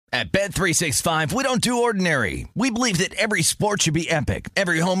At Bet365, we don't do ordinary. We believe that every sport should be epic.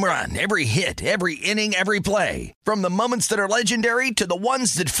 Every home run, every hit, every inning, every play. From the moments that are legendary to the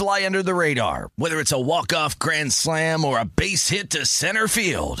ones that fly under the radar. Whether it's a walk-off grand slam or a base hit to center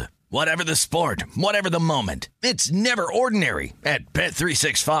field. Whatever the sport, whatever the moment. It's never ordinary at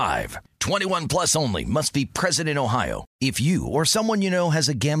Bet365. 21 plus only. Must be present in Ohio. If you or someone you know has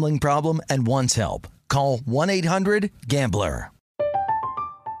a gambling problem and wants help, call 1-800-GAMBLER.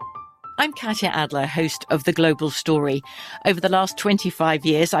 I'm Katya Adler, host of The Global Story. Over the last 25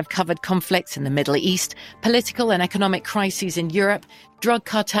 years, I've covered conflicts in the Middle East, political and economic crises in Europe, drug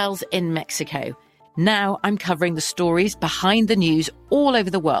cartels in Mexico. Now I'm covering the stories behind the news all over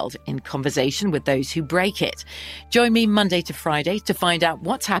the world in conversation with those who break it. Join me Monday to Friday to find out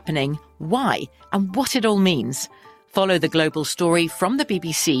what's happening, why, and what it all means. Follow The Global Story from the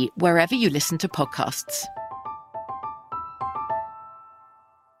BBC wherever you listen to podcasts.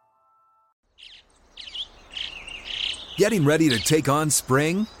 Getting ready to take on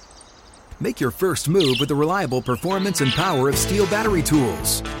spring? Make your first move with the reliable performance and power of Steel battery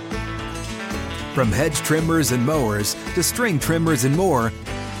tools. From hedge trimmers and mowers to string trimmers and more,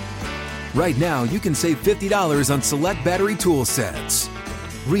 right now you can save $50 on select battery tool sets.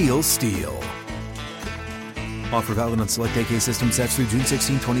 Real Steel. Offer valid on select AK system sets through June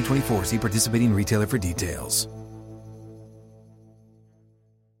 16, 2024. See participating retailer for details.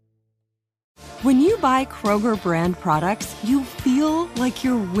 When you buy Kroger brand products, you feel like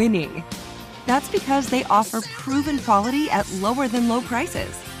you're winning. That's because they offer proven quality at lower than low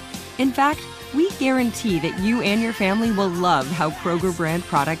prices. In fact, we guarantee that you and your family will love how Kroger brand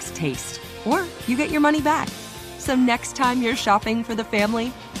products taste, or you get your money back. So next time you're shopping for the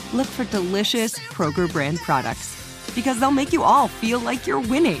family, look for delicious Kroger brand products, because they'll make you all feel like you're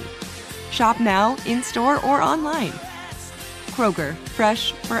winning. Shop now, in-store, or online. Kroger,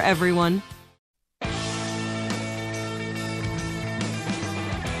 fresh for everyone.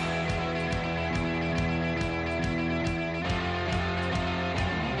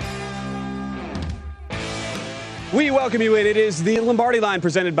 We welcome you in. It is the Lombardi Line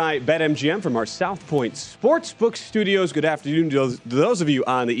presented by BetMGM from our South Point Sportsbook Studios. Good afternoon to those of you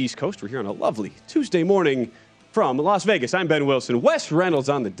on the East Coast. We're here on a lovely Tuesday morning from Las Vegas. I'm Ben Wilson. Wes Reynolds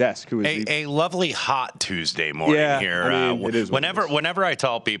on the desk. Who is a lovely hot Tuesday morning here. I mean, it is whenever I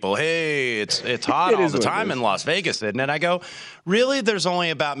tell people, hey, it's hot all the time in Las Vegas, isn't it? I go, really? There's only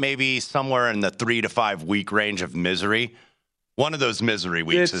about maybe somewhere in the 3 to 5 week range of misery. One of those misery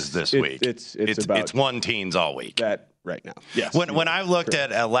weeks is this week. It's one teens all week. That right now. Yes. When I looked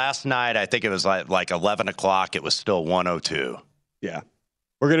at last night, I think it was like 11 o'clock. It was still 102. Yeah.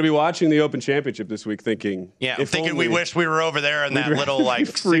 We're going to be watching the Open Championship this week thinking. Yeah, thinking we wish we were over there in that little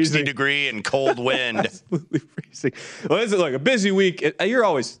 60-degree and cold wind. Absolutely freezing. Well, this is like a busy week. You're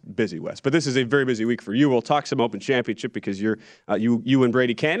always busy, Wes, but this is a very busy week for you. We'll talk some Open Championship because you and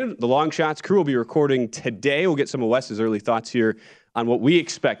Brady Cannon, the Long Shots crew, will be recording today. We'll get some of Wes's early thoughts here on what we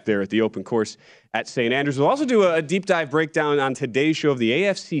expect there at the Open Course at St. Andrews. We'll also do a deep dive breakdown on today's show of the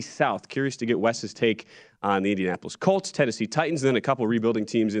AFC South. Curious to get Wes's take on the Indianapolis Colts, Tennessee Titans, and then a couple rebuilding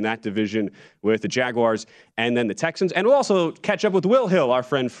teams in that division with the Jaguars and then the Texans. And we'll also catch up with Will Hill, our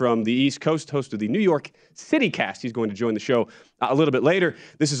friend from the East Coast, host of the New York City Cast. He's going to join the show a little bit later.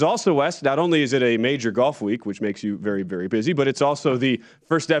 This is also, Wes, not only is it a major golf week, which makes you very, very busy, but it's also the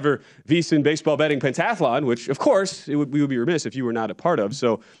first ever VSiN baseball betting pentathlon, which, of course, we would be remiss if you were not a part of.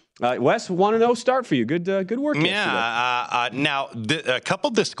 So, Wes, 1-0 start for you. Good work. Yeah. Now, a couple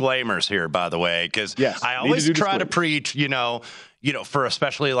disclaimers here, by the way, because I always try to preach, for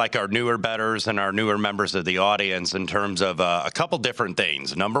especially like our newer bettors and our newer members of the audience in terms of a couple different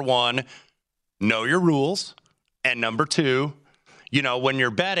things. Number one, know your rules. And number two, when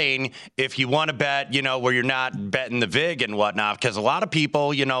you're betting, if you want to bet, where you're not betting the VIG and whatnot, because a lot of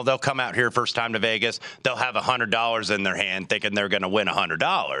people, they'll come out here first time to Vegas, they'll have $100 in their hand thinking they're going to win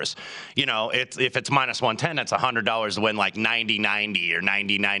 $100. If it's minus 110, that's $100 to win like 90-90 or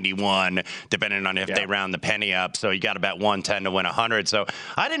 90-91, depending on if they round the penny up. So you got to bet 110 to win 100. So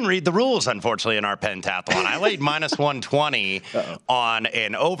I didn't read the rules, unfortunately, in our pentathlon. I laid minus 120 on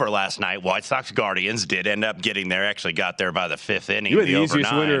an over last night. White Sox Guardians did end up getting there, actually got there by the fifth inning. You were the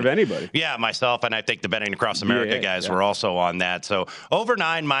easiest winner of anybody. Yeah, myself, and I think the Betting Across America guys were also on that. So over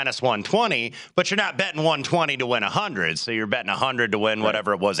 9 minus 120, but you're not betting 120 to win 100. So you're betting 100 to win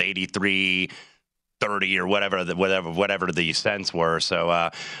whatever it was, 83, 30 or whatever the cents were. So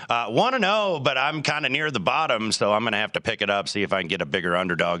want to know, but I'm kind of near the bottom, so I'm going to have to pick it up, see if I can get a bigger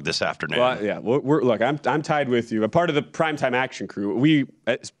underdog this afternoon. Well, yeah. Look, I'm tied with you. I'm part of the Primetime Action crew. We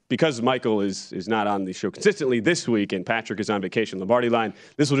because Michael is not on the show consistently this week and Patrick is on vacation, Lombardi Line,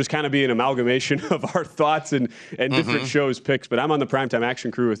 this will just kind of be an amalgamation of our thoughts and different shows picks. But I'm on the Primetime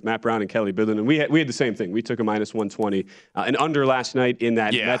Action crew with Matt Brown and Kelly Bidlin, and we had the same thing. We took a -120 and under last night in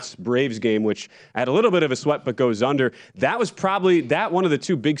that Mets-Braves game, which had a little bit of a sweat but goes under. That was probably one of the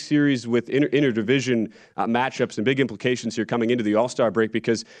two big series with interdivision matchups and big implications here coming into the All-Star break,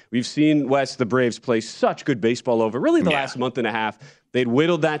 because we've seen, Wes, the Braves play such good baseball over really the last month and a half. They'd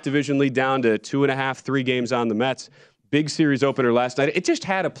whittled that division lead down to 2.5, 3 games on the Mets. Big series opener last night. It just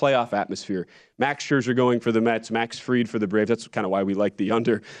had a playoff atmosphere. Max Scherzer going for the Mets, Max Fried for the Braves. That's kind of why we like the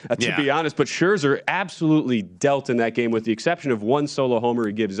under, to be honest. But Scherzer absolutely dealt in that game, with the exception of one solo homer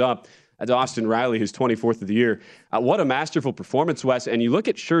he gives up to Austin Riley, his 24th of the year. What a masterful performance, Wes. And you look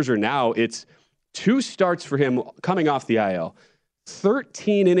at Scherzer now, it's 2 starts for him coming off the IL,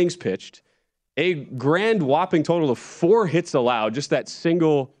 13 innings pitched, a grand whopping total of 4 hits allowed, just that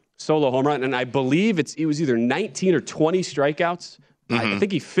single solo home run. And I believe it was either 19 or 20 strikeouts. I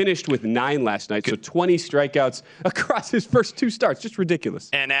think he finished with 9 last night, so 20 strikeouts across his first 2 starts. Just ridiculous.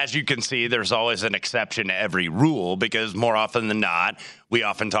 And as you can see, there's always an exception to every rule, because more often than not, we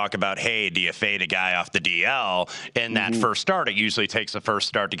often talk about, hey, do you fade a guy off the DL in that first start? It usually takes the first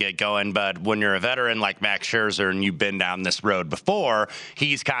start to get going. But when you're a veteran like Max Scherzer and you've been down this road before,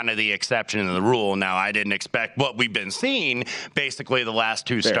 he's kind of the exception to the rule. Now, I didn't expect what we've been seeing basically the last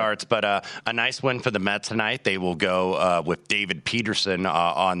 2 starts, but a nice win for the Mets tonight. They will go with David Peterson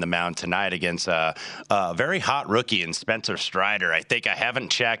on the mound tonight against a very hot rookie in Spencer Strider. I think I haven't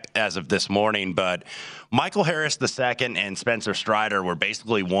checked as of this morning, but Michael Harris II and Spencer Strider were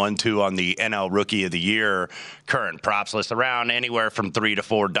basically 1-2 on the NL Rookie of the Year current props list, around anywhere from $3 to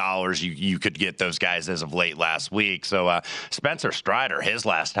 $4. You could get those guys as of late last week. So Spencer Strider, his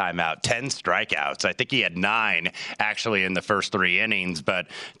last time out, 10 strikeouts. I think he had 9 actually in the first 3 innings, but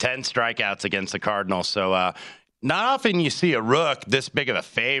 10 strikeouts against the Cardinals. So not often you see a rook this big of a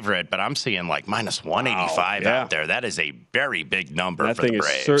favorite, but I'm seeing like -185 out there. That is a very big number for the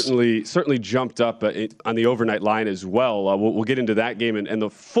Braves. That thing is certainly jumped up on the overnight line as well. We'll get into that game and the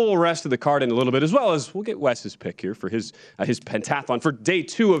full rest of the card in a little bit, as well as we'll get Wes's pick here for his pentathlon. For day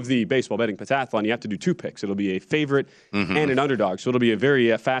 2 of the baseball betting pentathlon, you have to do 2 picks. It'll be a favorite and an underdog. So it'll be a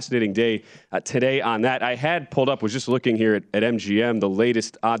very fascinating day today on that. I had pulled up, was just looking here at MGM, the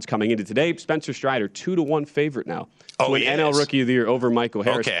latest odds coming into today. Spencer Strider, 2-1 favorite now. To an NL Rookie of the Year over Michael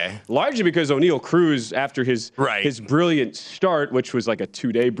Harris. Largely because O'Neal Cruz, after his brilliant start, which was like a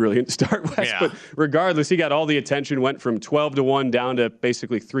 2-day brilliant start, West, but regardless, he got all the attention, went from 12-1 down to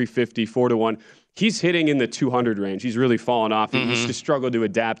basically 350, 4-1. He's hitting in the 200 range. He's really fallen off. He's just struggled to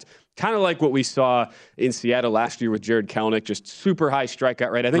adapt. Kind of like what we saw in Seattle last year with Jared Kelenic, just super high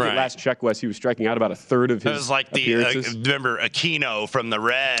strikeout rate. I think at last check, Wes, he was striking out about a third of his. It was like remember Aquino from the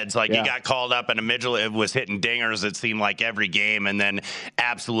Reds? Like he got called up and immediately was hitting dingers, it seemed like, every game, and then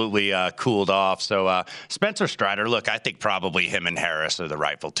absolutely cooled off. So Spencer Strider, look, I think probably him and Harris are the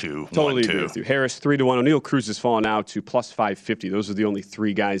rightful 2. Totally agree with you. Harris 3-1. O'Neal Cruz has fallen out to +550. Those are the only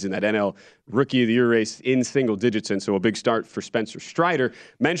 3 guys in that NL Rookie of the Year race in single digits, and so a big start for Spencer Strider.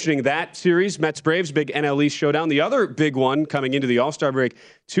 Mentioning that series, Mets-Braves, big NL East showdown. The other big one coming into the All-Star break,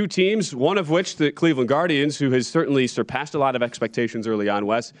 2 teams, one of which the Cleveland Guardians, who has certainly surpassed a lot of expectations early on,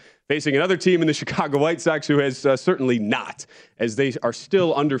 Wes, facing another team in the Chicago White Sox who has certainly not, as they are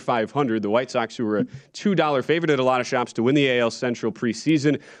still under 500. The White Sox, who were a $2 favorite at a lot of shops to win the AL Central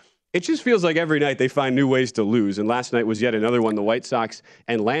preseason. It just feels like every night they find new ways to lose, and last night was yet another one. The White Sox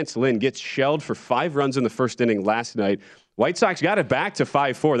and Lance Lynn gets shelled for 5 runs in the first inning last night. White Sox got it back to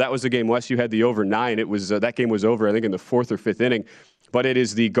 5-4. That was the game, Wes, you had the over 9. It was that game was over, I think, in the 4th or 5th inning. But it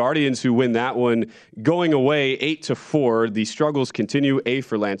is the Guardians who win that one, going away 8-4. The struggles continue. A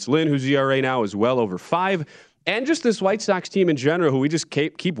for Lance Lynn, whose ERA now is well over 5. And just this White Sox team in general, who we just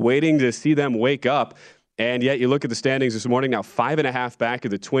keep waiting to see them wake up. And yet you look at the standings this morning, now 5.5 back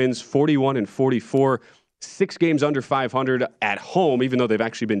of the Twins, 41-44, 6 games under 500 at home, even though they've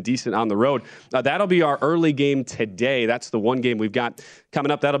actually been decent on the road. That'll be our early game today. That's the one game we've got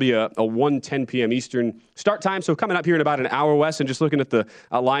coming up. That'll be a 1:10 p.m. Eastern start time. So coming up here in about an hour, Wes, and just looking at the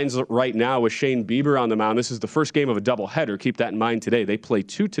lines right now with Shane Bieber on the mound. This is the first game of a doubleheader. Keep that in mind today. They play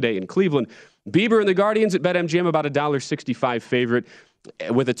 2 today in Cleveland. Bieber and the Guardians at BetMGM, about $1.65 favorite.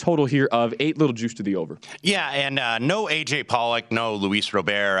 with a total here of 8, little juice to the over. Yeah, and no A.J. Pollock, no Luis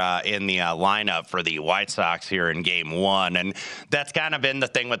Robert in the lineup for the White Sox here in Game 1. And that's kind of been the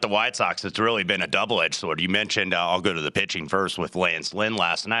thing with the White Sox. It's really been a double-edged sword. You mentioned, I'll go to the pitching first, with Lance Lynn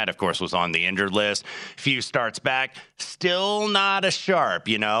last night, of course, was on the injured list. Few starts back, still not as sharp,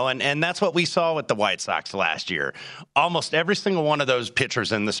 and that's what we saw with the White Sox last year. Almost every single one of those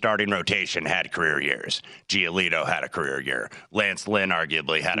pitchers in the starting rotation had career years. Giolito had a career year. Lance Lynn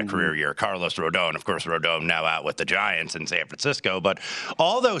arguably had a career year. Carlos Rodon, of course, now out with the Giants in San Francisco. But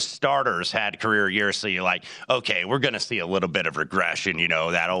all those starters had career years, so you're like, okay, we're going to see a little bit of regression,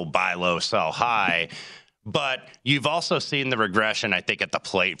 that old buy low, sell high. But you've also seen the regression, I think, at the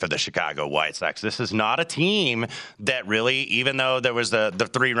plate for the Chicago White Sox. This is not a team that really, even though there was the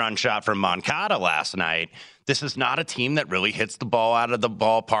 3-run shot from Moncada last night, this is not a team that really hits the ball out of the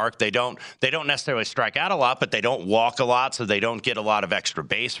ballpark. They don't necessarily strike out a lot, but they don't walk a lot, so they don't get a lot of extra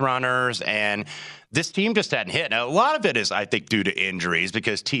base runners. And this team just hadn't hit. Now, a lot of it is, I think, due to injuries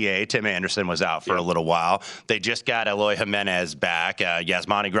because Tim Anderson was out for a little while. They just got Eloy Jimenez back.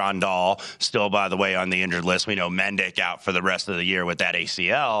 Yasmani Grandal still, by the way, on the injured list. We know Mendick out for the rest of the year with that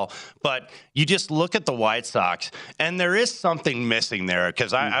ACL. But you just look at the White Sox, and there is something missing there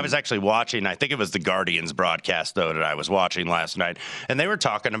because I was actually watching, I think it was the Guardians broadcast, though, that I was watching last night, and they were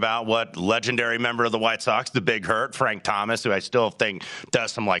talking about what legendary member of the White Sox, the Big Hurt, Frank Thomas, who I still think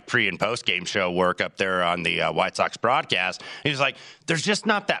does some like pre- and post-game show work up there on the White Sox broadcast. He's like, there's just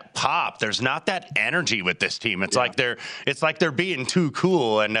not that pop. There's not that energy with this team. It's like they're being too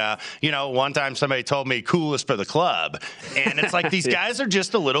cool. And one time somebody told me cool is for the club, and it's like these guys are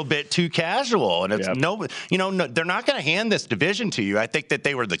just a little bit too casual. And it's no, they're not going to hand this division to you. I think that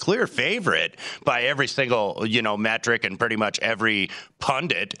they were the clear favorite by every single metric, and pretty much every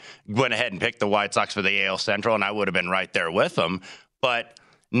pundit went ahead and picked the White Sox for the AL Central, and I would have been right there with them. But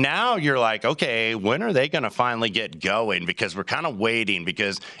now you're like, okay, when are they going to finally get going? Because we're kind of waiting.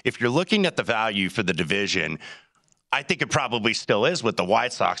 Because if you're looking at the value for the division, I think it probably still is with the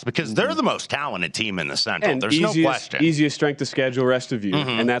White Sox because they're the most talented team in the Central. And there's no question. Easiest strength of schedule, rest of you.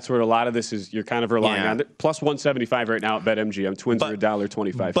 And that's where a lot of this is, you're kind of relying on. Plus 175 right now at BetMGM. Twins are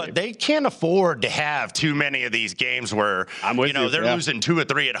 $1.25. But they can't afford to have too many of these games where they're losing 2 or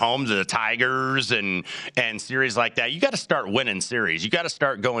 3 at home to the Tigers and series like that. You got to start winning series. You got to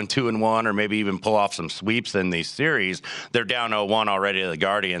start going 2-1 or maybe even pull off some sweeps in these series. They're down 0-1 already to the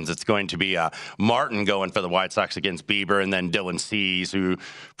Guardians. It's going to be Martin going for the White Sox against Bieber, and then Dylan Cease, who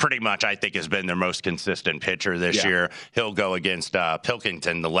pretty much I think has been their most consistent pitcher this year. He'll go against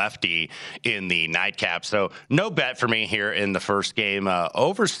Pilkington, the lefty, in the nightcap. So no bet for me here in the first game.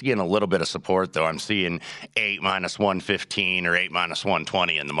 Over seeing a little bit of support, though. I'm seeing 8 minus 115 or 8 minus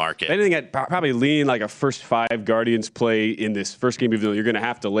 120 in the market. I think I'd probably lean like a first 5 Guardians play in this first game, even though you're going to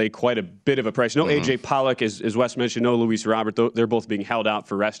have to lay quite a bit of a price. No A.J. Pollock, as Wes mentioned, no Luis Robert. They're both being held out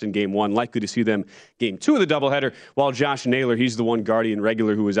for rest in Game 1. Likely to see them Game 2 of the doubleheader. While Josh Naylor, he's the one Guardian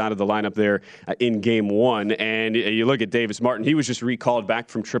regular who was out of the lineup there in Game 1. And you look at Davis Martin, he was just recalled back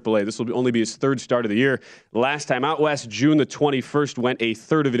from AAA. This will only be his 3rd start of the year. Last time out west, June the 21st, went a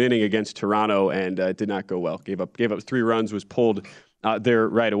third of an inning against Toronto and did not go well. Gave up 3 runs, was pulled there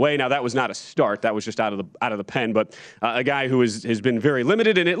right away. Now, that was not a start. That was just out of the pen. But a guy who has been very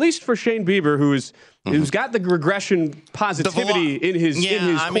limited, and at least for Shane Bieber, who's got the regression positivity in his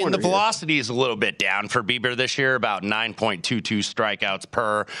corner. The velocity is a little bit down for Bieber this year, about 9.22 strikeouts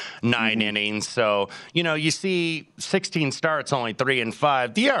per 9 innings. So, you see 16 starts, only 3 and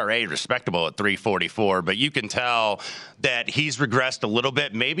 5. The ERA respectable at 3.44, but you can tell that he's regressed a little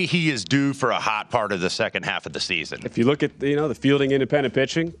bit. Maybe he is due for a hot part of the second half of the season. If you look at the fielding independent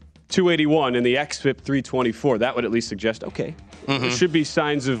pitching, 281 and the xFIP 324, that would at least suggest, okay, there should be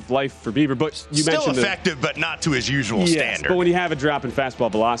signs of life for Bieber. But you still mentioned effective, but not to his usual standard. But when you have a drop in fastball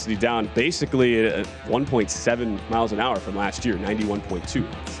velocity down basically at 1.7 miles an hour from last year, 91.2,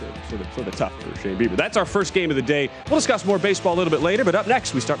 it's sort of tough for Shane Bieber. That's our first game of the day. We'll discuss more baseball a little bit later, but up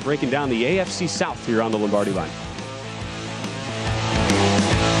next, we start breaking down the AFC South here on the Lombardi Line.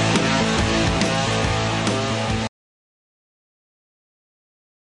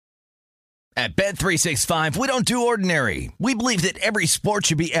 At Bet365, we don't do ordinary. We believe that every sport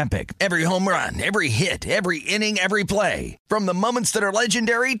should be epic. Every home run, every hit, every inning, every play. From the moments that are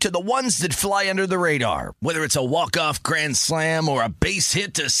legendary to the ones that fly under the radar. Whether it's a walk-off grand slam or a base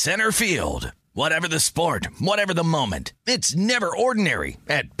hit to center field. Whatever the sport, whatever the moment. It's never ordinary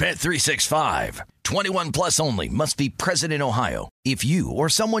at Bet365. 21 plus only. Must be present in Ohio. If you or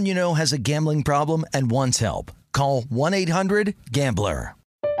someone you know has a gambling problem and wants help, call 1-800-GAMBLER.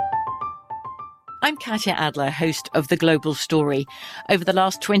 I'm Katya Adler, host of The Global Story. Over the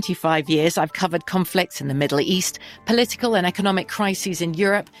last 25 years, I've covered conflicts in the Middle East, political and economic crises in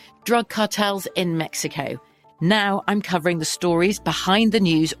Europe, drug cartels in Mexico. Now I'm covering the stories behind the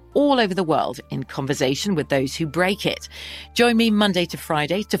news all over the world in conversation with those who break it. Join me Monday to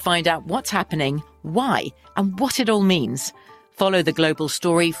Friday to find out what's happening, why, and what it all means. Follow The Global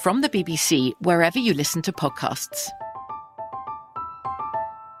Story from the BBC wherever you listen to podcasts.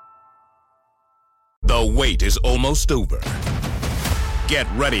 The wait is almost over. Get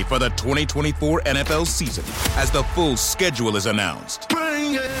ready for the 2024 NFL season as the full schedule is announced.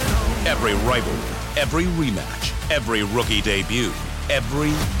 Bring it on. Every rivalry, every rematch, every rookie debut,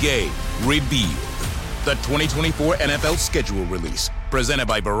 every game revealed. The 2024 NFL schedule release, presented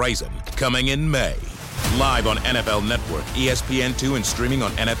by Verizon, coming in May. Live on NFL Network, ESPN2, and streaming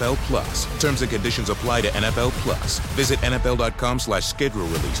on NFL Plus. Terms and conditions apply to NFL Plus. Visit NFL.com/schedule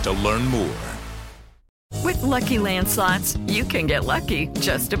release to learn more. With Lucky Land Slots, you can get lucky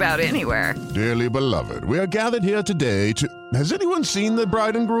just about anywhere. Dearly beloved, we are gathered here today to... Has anyone seen the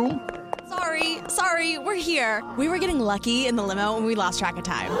bride and groom? Sorry, we're here. We were getting lucky in the limo and we lost track of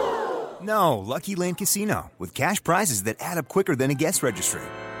time. No, Lucky Land Casino, with cash prizes that add up quicker than a guest registry.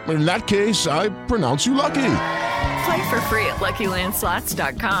 In that case, I pronounce you lucky. Play for free at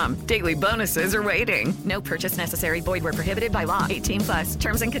LuckyLandSlots.com. Daily bonuses are waiting. No purchase necessary. Void where prohibited by law. 18+.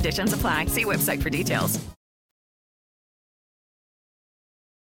 Terms and conditions apply. See website for details.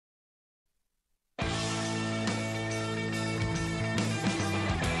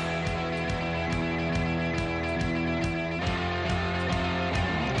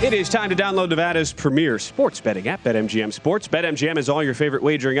 It is time to download Nevada's premier sports betting app, BetMGM Sports. BetMGM has all your favorite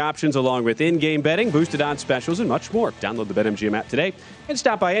wagering options, along with in-game betting, boosted odds specials, and much more. Download the BetMGM app today and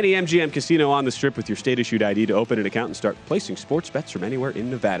stop by any MGM casino on the Strip with your state-issued ID to open an account and start placing sports bets from anywhere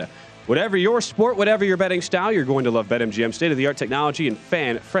in Nevada. Whatever your sport, whatever your betting style, you're going to love BetMGM. State-of-the-art technology and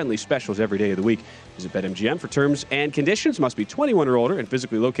fan-friendly specials every day of the week. Visit BetMGM for terms and conditions. Must be 21 or older and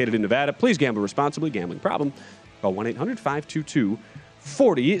physically located in Nevada. Please gamble responsibly. Gambling problem? Call 1-800-522-4700.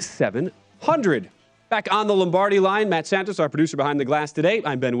 Back on the Lombardi line, Matt Santos, our producer behind the glass today.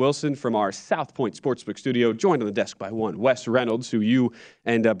 I'm Ben Wilson from our South Point Sportsbook studio, joined on the desk by one Wes Reynolds, who you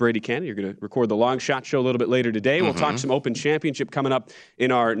and Brady Cannon, you're going to record the Long Shot Show a little bit later today. We'll talk some Open Championship coming up in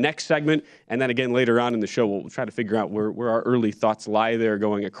our next segment. And then again, later on in the show, we'll try to figure out where our early thoughts lie there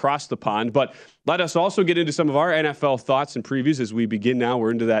going across the pond. But let us also get into some of our NFL thoughts and previews as we begin now.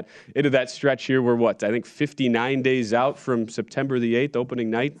 We're into that stretch here. We're, I think 59 days out from September the 8th, opening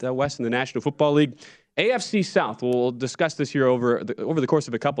night, West, in the National Football League. AFC South, we'll discuss this here over the course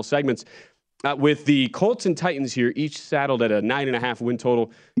of a couple segments. With the Colts and Titans here, each saddled at a 9.5 win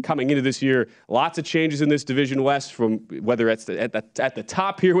total coming into this year. Lots of changes in this division, West, from whether it's at the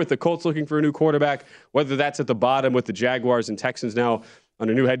top here with the Colts looking for a new quarterback, whether that's at the bottom with the Jaguars and Texans now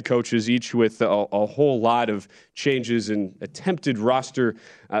under new head coaches, each with a whole lot of changes and attempted roster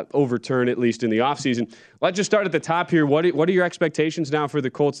overturn, at least in the offseason. Let's just start at the top here. What are your expectations now for the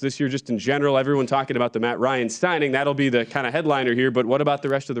Colts this year, just in general? Everyone talking about the Matt Ryan signing. That'll be the kind of headliner here, but what about the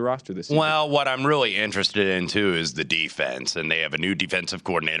rest of the roster this season? Well, what I'm really interested in, too, is the defense, and they have a new defensive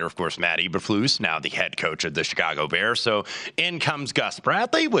coordinator, of course, Matt Eberflus, now the head coach of the Chicago Bears. So in comes Gus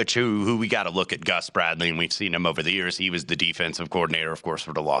Bradley, who we got to look at Gus Bradley, and we've seen him over the years. He was the defensive coordinator, of course,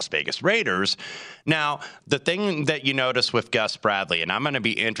 for the Las Vegas Raiders. Now, the thing that you notice with Gus Bradley, and I'm going to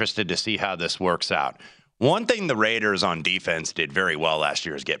be interested to see how this works out. One thing the Raiders on defense did very well last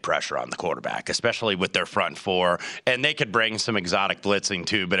year is get pressure on the quarterback, especially with their front four. And they could bring some exotic blitzing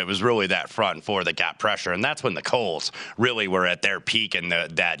too, but it was really that front four that got pressure. And that's when the Colts really were at their peak in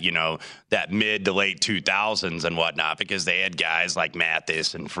that mid to late 2000s and whatnot, because they had guys like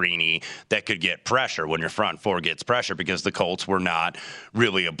Mathis and Freeney that could get pressure when your front four gets pressure, because the Colts were not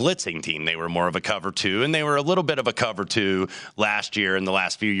really a blitzing team. They were more of a cover two, and they were a little bit of a cover two last year and the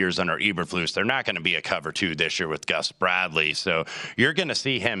last few years under Eberflus. They're not going to be a cover two this year with Gus Bradley. So you're going to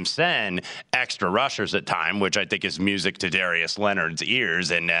see him send extra rushers at time, which I think is music to Darius Leonard's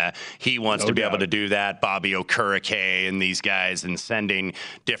ears. And he wants to be able to do that. Bobby Okereke and these guys, and sending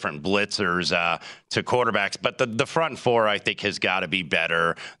different blitzers to quarterbacks. But the front four, I think, has got to be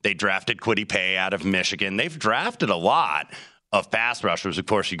better. They drafted Kwity Paye out of Michigan. They've drafted a lot of pass rushers. Of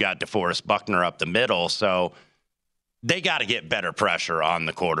course, you got DeForest Buckner up the middle. So they got to get better pressure on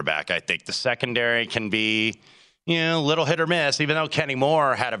the quarterback. I think the secondary can be, a little hit or miss. Even though Kenny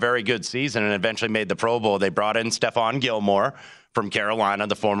Moore had a very good season and eventually made the Pro Bowl, they brought in Stephon Gilmore from Carolina,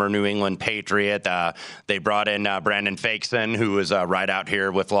 the former New England Patriot. They brought in Brandon Faison, who was right out here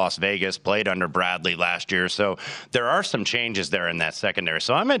with Las Vegas, played under Bradley last year. So there are some changes there in that secondary.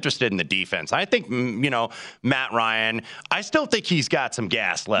 So I'm interested in the defense. I think, Matt Ryan, I still think he's got some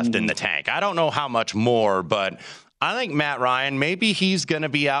gas left in the tank. I don't know how much more, but I think Matt Ryan, maybe he's going to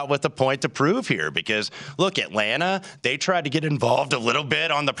be out with a point to prove here because, look, Atlanta, they tried to get involved a little bit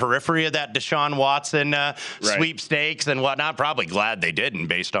on the periphery of that Deshaun Watson sweepstakes and whatnot. Probably glad they didn't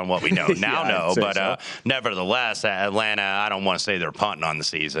based on what we know now. But nevertheless, Atlanta, I don't want to say they're punting on the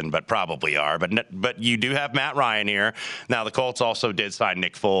season, but probably are. But you do have Matt Ryan here. Now, the Colts also did sign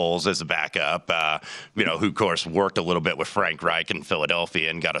Nick Foles as a backup, who, of course, worked a little bit with Frank Reich in Philadelphia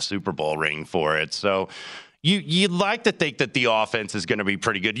and got a Super Bowl ring for it. So You'd like to think that the offense is going to be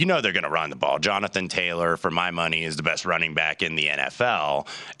pretty good. They're going to run the ball. Jonathan Taylor, for my money, is the best running back in the NFL,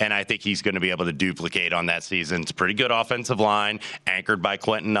 and I think he's going to be able to duplicate on that season. It's a pretty good offensive line, anchored by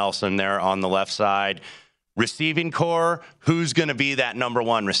Quentin Nelson there on the left side. Receiving core, who's going to be that number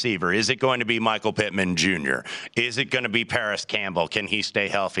one receiver? Is it going to be Michael Pittman Jr.? Is it going to be Paris Campbell? Can he stay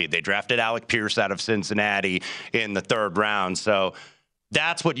healthy? They drafted Alec Pierce out of Cincinnati in the 3rd round, so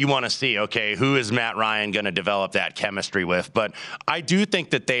that's what you want to see. Okay, who is Matt Ryan going to develop that chemistry with? But I do think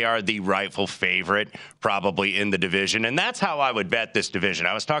that they are the rightful favorite probably in the division, and that's how I would bet this division.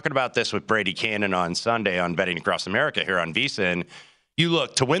 I was talking about this with Brady Cannon on Sunday on Betting Across America here on VSiN. You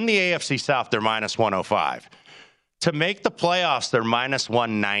look, to win the AFC South, they're minus 105. To make the playoffs, they're minus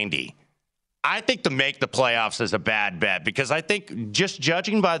 190. I think to make the playoffs is a bad bet because I think just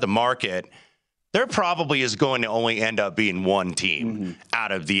judging by the market, there probably is going to only end up being one team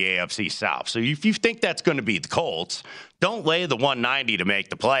out of the AFC South. So if you think that's going to be the Colts, don't lay the 190 to make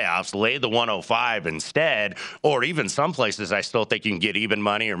the playoffs. Lay the 105 instead, or even some places I still think you can get even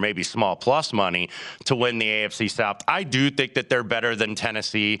money or maybe small plus money to win the AFC South. I do think that they're better than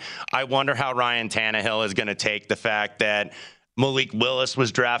Tennessee. I wonder how Ryan Tannehill is going to take the fact that Malik Willis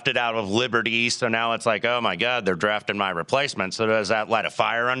was drafted out of Liberty, so now it's like, oh, my God, they're drafting my replacement. So does that light a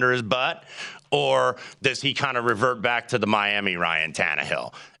fire under his butt? Or does he kind of revert back to the Miami Ryan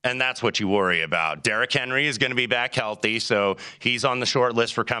Tannehill? And that's what you worry about. Derrick Henry is going to be back healthy, so he's on the short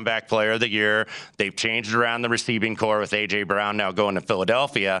list for comeback player of the year. They've changed around the receiving core with A.J. Brown now going to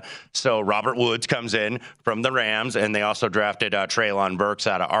Philadelphia. So Robert Woods comes in from the Rams, and they also drafted Treylon Burks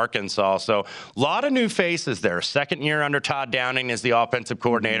out of Arkansas. So a lot of new faces there. Second year under Todd Downing as the offensive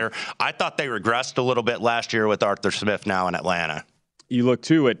coordinator. I thought they regressed a little bit last year with Arthur Smith now in Atlanta. You look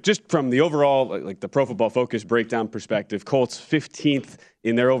to it just from the overall, like the Pro Football Focus breakdown perspective, Colts 15th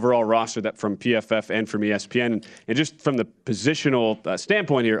in their overall roster, that from PFF and from ESPN. And just from the positional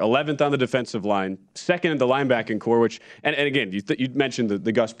standpoint here, 11th on the defensive line, second in the linebacking core, which, and again, you mentioned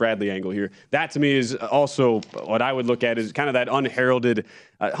the Gus Bradley angle here. That to me is also what I would look at is kind of that unheralded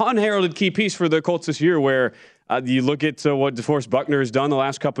key piece for the Colts this year where you look at what DeForest Buckner has done the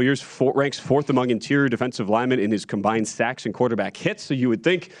last couple of years, ranks 4th among interior defensive linemen in his combined sacks and quarterback hits. So you would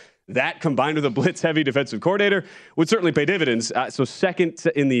think that combined with a blitz-heavy defensive coordinator would certainly pay dividends. So 2nd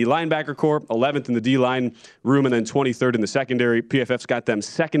in the linebacker core, 11th in the D-line room, and then 23rd in the secondary. PFF's got them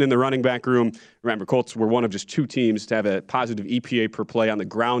 2nd in the running back room. Remember, Colts were one of just 2 teams to have a positive EPA per play on the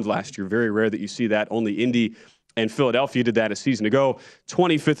ground last year. Very rare that you see that. Only Indy and Philadelphia did that a season ago.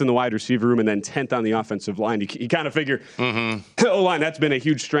 25th in the wide receiver room and then 10th on the offensive line. You kind of figure, O-line, that's been a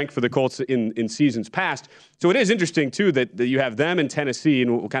huge strength for the Colts in seasons past. So it is interesting, too, that you have them in Tennessee,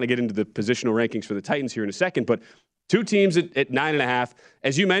 and we'll kind of get into the positional rankings for the Titans here in a second, but 2 teams at 9.5.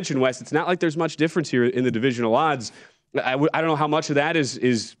 As you mentioned, Wes, it's not like there's much difference here in the divisional odds. I don't know how much of that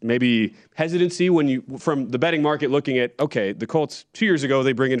is maybe hesitancy when you, from the betting market, looking at, okay, the Colts 2 years ago,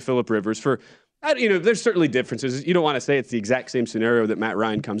 they bring in Phillip Rivers for, there's certainly differences. You don't want to say it's the exact same scenario that Matt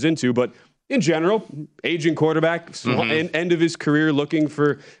Ryan comes into, but in general, aging quarterback, end of his career, looking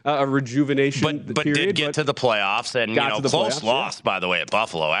for a rejuvenation but period. Did get to the playoffs, and close loss, by the way, at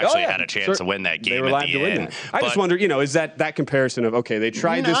Buffalo. Actually had a chance to win that game. They were live to win that. I just wonder, is that comparison of, okay, they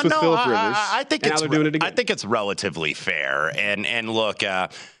tried this with Phillip Rivers, I think and now they're doing it again? I think it's relatively fair. And look,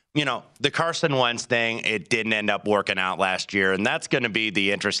 the Carson Wentz thing, it didn't end up working out last year, and that's going to be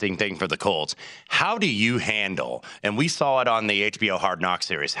the interesting thing for the Colts. How do you handle, and we saw it on the HBO Hard Knocks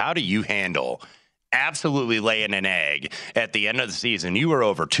series, how do you handle absolutely laying an egg at the end of the season? You were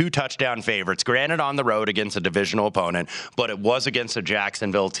over 2 touchdown favorites, granted on the road against a divisional opponent, but it was against a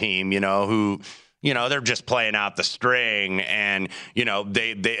Jacksonville team, who they're just playing out the string, and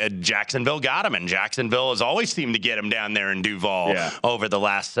they Jacksonville got him, and Jacksonville has always seemed to get him down there in Duval over the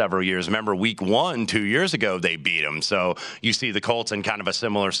last several years. Remember, week 1 2 years ago they beat him. So you see the Colts in kind of a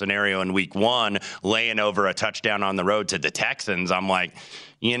similar scenario in week 1, laying over a touchdown on the road to the Texans. I'm like,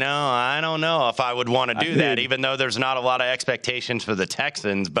 I don't know if I would want to do that, even though there's not a lot of expectations for the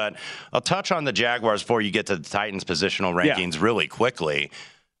Texans. But I'll touch on the Jaguars before you get to the Titans positional rankings really quickly.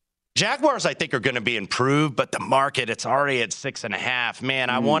 Jaguars, I think, are going to be improved, but the market, it's already at 6.5. Man,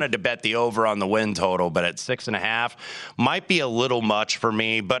 I wanted to bet the over on the win total, but at 6.5 might be a little much for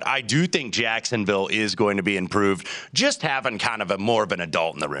me. But I do think Jacksonville is going to be improved. Just having kind of more of an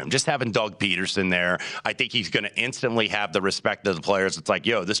adult in the room, just having Doug Peterson there, I think he's going to instantly have the respect of the players. It's like,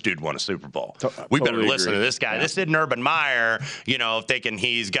 this dude won a Super Bowl. We better listen to this guy. This isn't Urban Meyer, thinking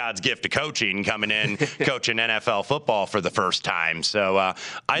he's God's gift to coaching, coming in, coaching NFL football for the first time. So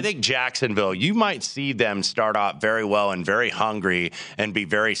I think Jacksonville, you might see them start off very well and very hungry and be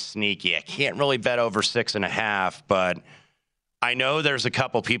very sneaky. I can't really bet over 6.5, but I know there's a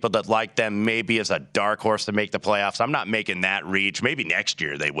couple people that like them maybe as a dark horse to make the playoffs. I'm not making that reach. Maybe next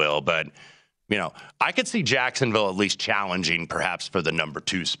year they will, but I could see Jacksonville at least challenging perhaps for the number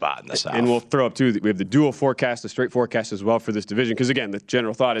 2 spot in the South. And we'll throw up, too, we have the dual forecast, the straight forecast as well for this division. Because, again, the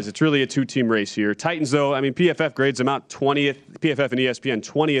general thought is it's really a 2-team race here. Titans, though, PFF grades them out 20th, PFF and ESPN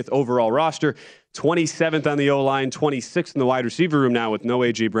 20th overall roster, 27th on the O-line, 26th in the wide receiver room now with no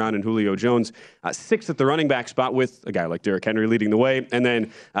A.J. Brown and Julio Jones, 6th at the running back spot with a guy like Derrick Henry leading the way, and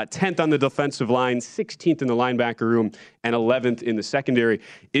then 10th on the defensive line, 16th in the linebacker room, and 11th in the secondary.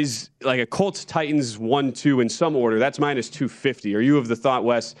 Is like a Colts-Titans 1-2 in some order. That's minus 250. Are you of the thought,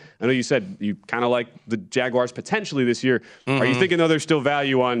 Wes? I know you said you kind of like the Jaguars potentially this year. Are you thinking, though, there's still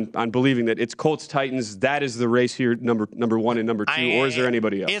value on believing that it's Colts-Titans, that is the race here, number 1 and number 2, or is there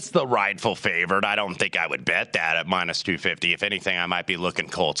anybody else? It's the rightful favorite. I don't think I would bet that at minus 250. If anything, I might be looking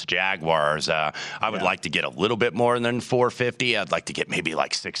Colts-Jaguars. I would like to get a little bit more than 450. I'd like to get maybe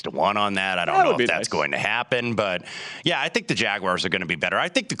like 6-1 on that. I don't know if that's going to happen, but I think the Jaguars are going to be better. I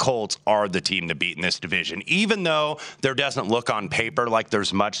think the Colts are the team to beat in this division, even though there doesn't look on paper like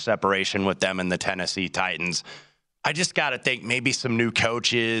there's much separation with them and the Tennessee Titans. I just got to think maybe some new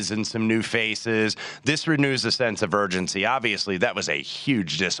coaches and some new faces. This renews a sense of urgency. Obviously, that was a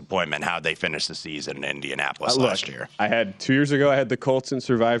huge disappointment how they finished the season in Indianapolis last year. I had 2 years ago, I had the Colts in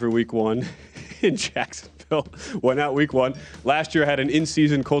Survivor Week 1 in Jacksonville. Went out Week 1. Last year, I had an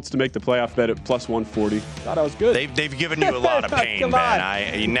in-season Colts to make the playoff bet at plus 140. Thought I was good. They've given you a lot of pain,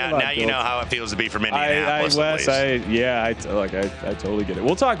 Ben. Now you know how it feels to be from Indianapolis. I totally get it.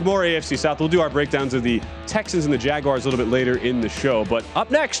 We'll talk more AFC South. We'll do our breakdowns of the Texans and the Jaguars a little bit later in the show. But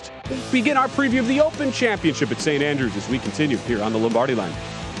up next, we'll begin our preview of the Open Championship at St. Andrews as we continue here on the Lombardi Line.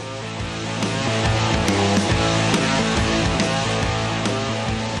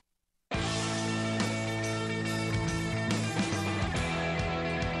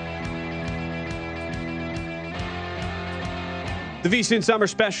 The VSiN Summer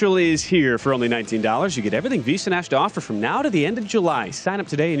Special is here for only $19. You get everything VSiN has to offer from now to the end of July. Sign up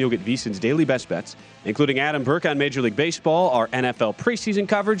today and you'll get VSiN's daily best bets, including Adam Burke on Major League Baseball, our NFL preseason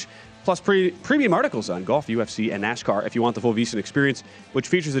coverage, plus premium articles on golf, UFC, and NASCAR if you want the full VSiN experience, which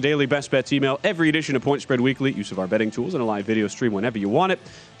features a daily best bets email, every edition of Point Spread Weekly, use of our betting tools, and a live video stream whenever you want it.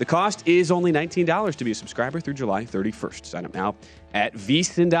 The cost is only $19 to be a subscriber through July 31st. Sign up now at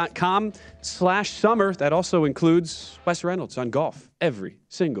vsin.com/summer. That also includes Wes Reynolds on golf every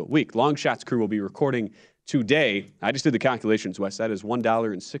single week. Long Shots crew will be recording today. I just did the calculations, Wes. That is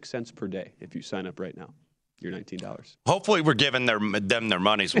 $1.06 per day if you sign up right now. Your $19. Hopefully we're giving them their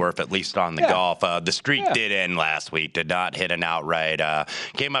money's worth, at least on the golf. The streak did end last week, did not hit an outright.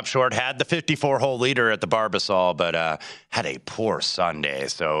 Came up short, had the 54-hole leader at the Barbasol, but had a poor Sunday.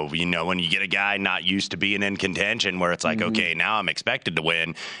 So, when you get a guy not used to being in contention where it's like, okay, now I'm expected to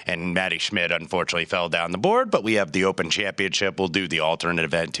win, and Matty Schmidt unfortunately fell down the board, but we have the Open Championship. We'll do the alternate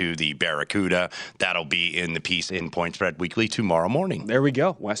event to the Barracuda. That'll be in the piece in Point Spread Weekly tomorrow morning. There we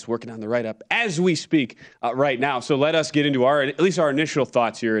go. Wes working on the write-up as we speak. Right now. So let us get into at least our initial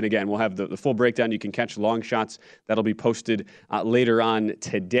thoughts here. And again, we'll have the full breakdown. You can catch Long Shots. That'll be posted later on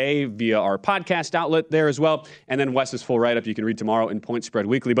today via our podcast outlet there as well. And then Wes's full write-up you can read tomorrow in Point Spread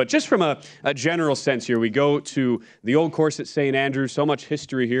Weekly. But just from a general sense here, we go to the old course at St. Andrews. So much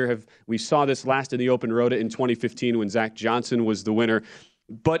history here. We saw this last in the Open Road in 2015 when Zach Johnson was the winner.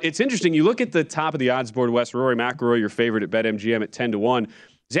 But it's interesting. You look at the top of the odds board, Wes. Rory McIlroy, your favorite at BetMGM at 10-1.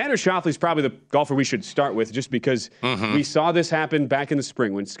 Xander Schauffele's probably the golfer we should start with just because we saw this happen back in the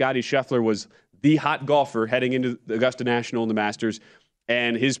spring when Scottie Scheffler was the hot golfer heading into the Augusta National and the Masters.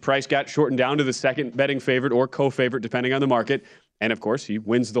 and his price got shortened down to the second betting favorite or co-favorite, depending on the market. And, of course, he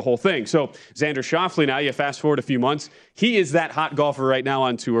wins the whole thing. So Xander Schauffele now, you fast forward a few months, he is that hot golfer right now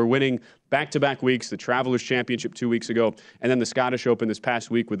on tour, winning back-to-back weeks, the Travelers Championship 2 weeks ago, and then the Scottish Open this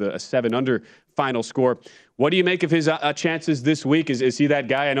past week with a 7-under final score. What do you make of his chances this week? Is he that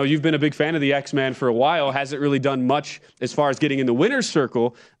guy? I know you've been a big fan of the X-Man for a while. Hasn't really done much as far as getting in the winner's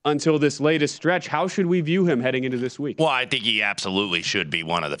circle until this latest stretch. How should we view him heading into this week? Well, I think he absolutely should be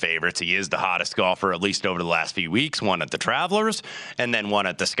one of the favorites. He is the hottest golfer, at least over the last few weeks. Won at the Travelers and then won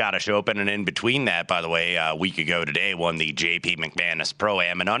at the Scottish Open. And in between that, by the way, a week ago today, won the J.P. McManus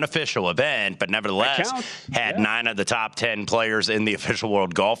Pro-Am, an unofficial event, but nevertheless had 9 of the top 10 players in the official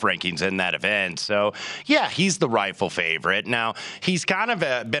world golf rankings in that event. So, yeah, he's the rightful favorite. Now, he's kind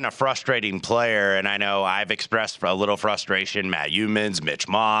of been a frustrating player, and I know I've expressed a little frustration. Matt Youmans, Mitch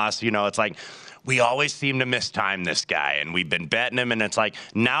Moss, it's like we always seem to mistime this guy, and we've been betting him, and it's like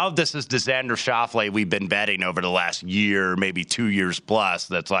now this is the Xander Schauffele we've been betting over the last year, maybe 2 years plus.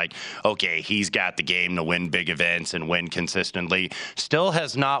 That's like, okay, he's got the game to win big events and win consistently. Still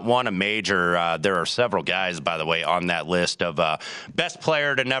has not won a major. There are several guys, by the way, on that list of best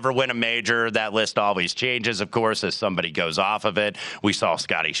player to never win a major. That list always changes, of course, as somebody goes off of it. We saw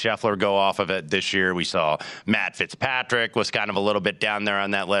Scotty Scheffler go off of it this year. We saw Matt Fitzpatrick was kind of a little bit down there on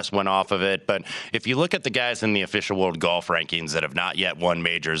that list, went off of it. But if you look at the guys in the official world golf rankings that have not yet won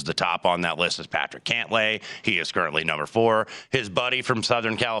majors, the top on that list is Patrick Cantlay. He is currently number 4. His buddy from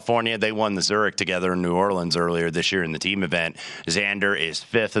Southern California, they won the Zurich together in New Orleans earlier this year in the team event. Xander is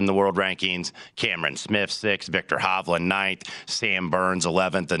 5th in the world rankings. Cameron Smith 6th. Victor Hovland 9th. Sam Burns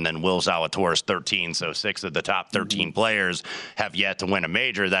 11th. And then Will Zalatoris 13th. So 6 of the top 13 players have yet to win a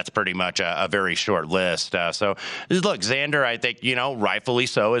major. That's pretty much a very short list. So look, Xander, I think, rightfully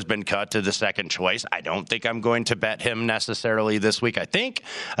so, has been cut to the second choice. I don't think I'm going to bet him necessarily this week. I think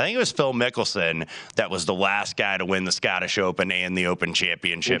it was Phil Mickelson that was the last guy to win the Scottish Open and the Open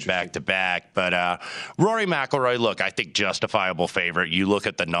Championship back-to-back. But Rory McIlroy, look, I think justifiable favorite. You look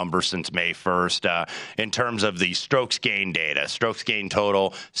at the numbers since May 1st in terms of the strokes gain data. Strokes gain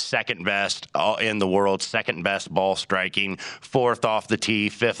total, second best in the world, second best ball striking, 4th off the tee,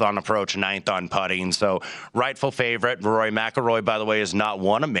 5th on approach, 9th on putting. So rightful favorite. Rory McIlroy, by the way, has not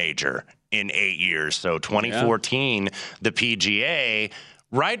won a major in 8 years. So 2014, the PGA,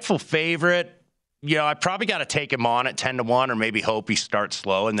 rightful favorite. I probably got to take him on at 10-1 or maybe hope he starts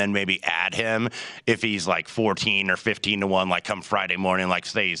slow and then maybe add him if he's like 14 or 15-1, like come Friday morning, like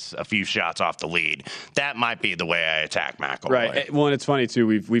stays a few shots off the lead. That might be the way I attack McIlroy. Right. Well, and it's funny, too.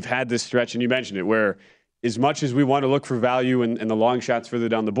 We've had this stretch, and you mentioned it, where as much as we want to look for value and the long shots further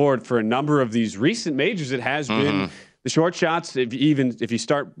down the board, for a number of these recent majors, it has been the short shots. If you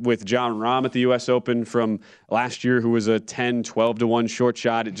start with Jon Rahm at the U.S. Open from last year, who was a 10, 12-1 short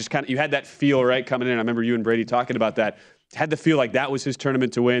shot, it just kind of, you had that feel, right, coming in. I remember you and Brady talking about that. Had the feel like that was his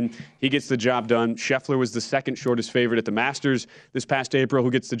tournament to win. He gets the job done. Scheffler was the second shortest favorite at the Masters this past April,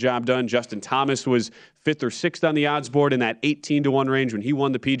 who gets the job done. Justin Thomas was 5th or 6th on the odds board in that 18-1 range when he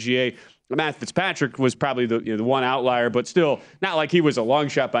won the PGA. Matt Fitzpatrick was probably the one outlier, but still not like he was a long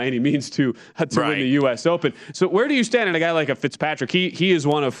shot by any means to win the U.S. Open. So where do you stand on a guy like a Fitzpatrick? He is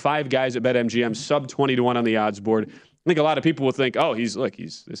one of 5 guys at BetMGM, sub 20-1 on the odds board. I think a lot of people will think, this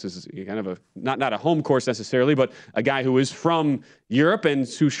is kind of a not a home course necessarily, but a guy who is from Europe and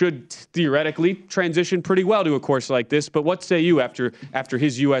who should theoretically transition pretty well to a course like this. But what say you after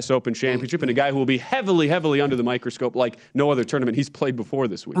his U.S. Open championship and a guy who will be heavily, heavily under the microscope like no other tournament he's played before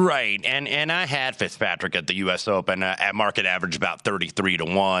this week? Right, and I had Fitzpatrick at the U.S. Open at market average about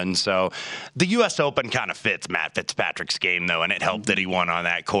 33-1. So the U.S. Open kind of fits Matt Fitzpatrick's game, though, and it helped that he won on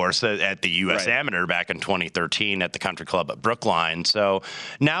that course at the U.S. Amateur back in 2013 at the Country Club at Brookline. So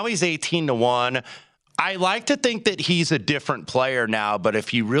now he's 18-1. I like to think that he's a different player now, but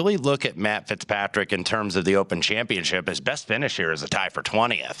if you really look at Matt Fitzpatrick in terms of the Open Championship, his best finish here is a tie for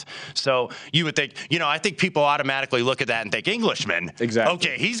 20th. So you would think, I think people automatically look at that and think Englishman. Exactly.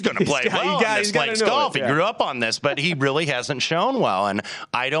 Okay, he's going to play well in this Blake's golf. He grew up on this, but he really hasn't shown well, and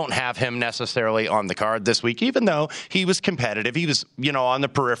I don't have him necessarily on the card this week, even though he was competitive. He was, on the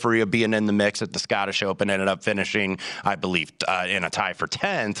periphery of being in the mix at the Scottish Open, ended up finishing, I believe, in a tie for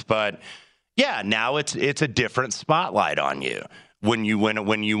 10th, but yeah, now it's a different spotlight on you when you win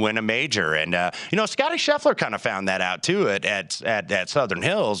a major. And Scotty Scheffler kind of found that out too at Southern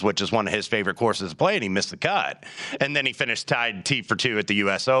Hills, which is one of his favorite courses to play, and he missed the cut. And then he finished tied T for 2 at the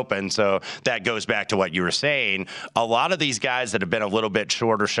US Open. So that goes back to what you were saying. A lot of these guys that have been a little bit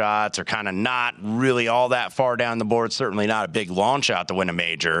shorter shots are kind of not really all that far down the board, certainly not a big long shot to win a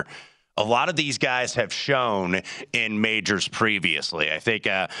major. A lot of these guys have shown in majors previously. I think,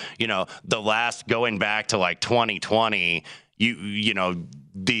 the last going back to like 2020,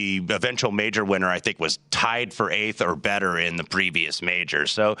 the eventual major winner, I think, was tied for 8th or better in the previous major.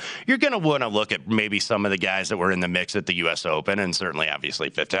 So you're going to want to look at maybe some of the guys that were in the mix at the U.S. Open, and certainly, obviously,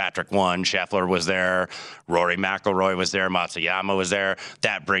 Fitzpatrick won. Scheffler was there. Rory McIlroy was there. Matsuyama was there.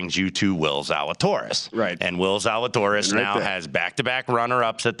 That brings you to Will Zalatoris. Right. And Will Zalatoris now has back-to-back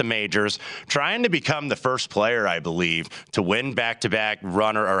runner-ups at the majors, trying to become the first player, I believe, to win back-to-back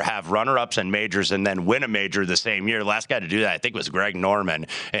have runner-ups in majors and then win a major the same year. The last guy to do that, I think, was Greg Norman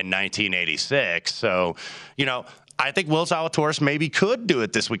in 1986. So, I think Will Zalatoris maybe could do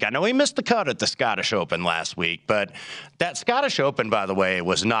it this week. I know he missed the cut at the Scottish Open last week, but that Scottish Open, by the way,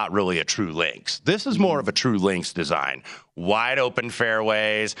 was not really a true links. This is more of a true links design. Wide open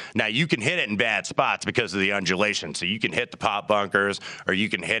fairways. Now, you can hit it in bad spots because of the undulation. So you can hit the pop bunkers or you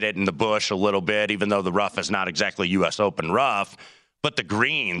can hit it in the bush a little bit, even though the rough is not exactly U.S. Open rough. But the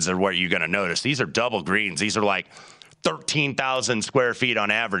greens are what you're going to notice. These are double greens. These are like 13,000 square feet on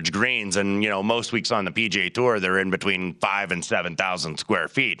average greens. And, most weeks on the PGA Tour, they're in between 5,000 and 7,000 square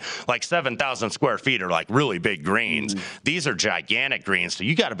feet. Like 7,000 square feet are like really big greens. These are gigantic greens. So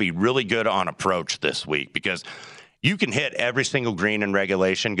you got to be really good on approach this week because you can hit every single green in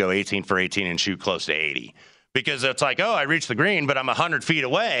regulation, go 18 for 18 and shoot close to 80. Because it's like, I reached the green, but I'm 100 feet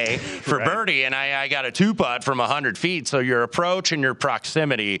away for birdie, and I got a 2-putt from 100 feet. So your approach and your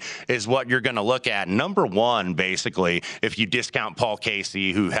proximity is what you're going to look at. Number one, basically, if you discount Paul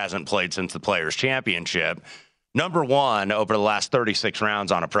Casey, who hasn't played since the Players' Championship, number one over the last 36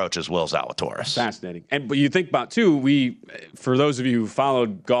 rounds on approach is Will Zalatoris. Fascinating. But you think about, too, for those of you who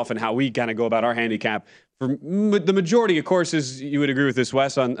followed golf and how we kind of go about our handicap, for the majority of courses, you would agree with this,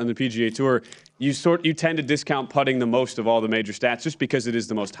 Wes, on the PGA Tour, you tend to discount putting the most of all the major stats just because it is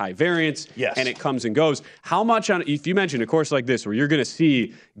the most high variance and it comes and goes. How much if you mentioned a course like this where you're going to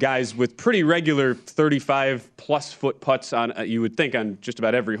see guys with pretty regular 35-plus foot putts on, you would think, on just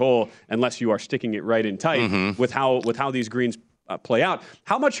about every hole, unless you are sticking it right in tight with how these greens play out.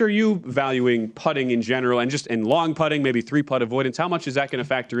 How much are you valuing putting in general and just in long putting, maybe 3-putt avoidance? How much is that going to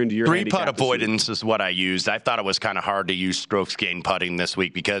factor into your 3-putt avoidance is what I used. I thought it was kind of hard to use strokes gained putting this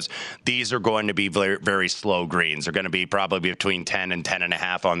week because these are going to be very, very slow greens. They're going to be probably between 10 and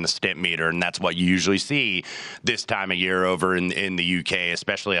 10.5 on the Stimpmeter, and that's what you usually see this time of year over in the UK,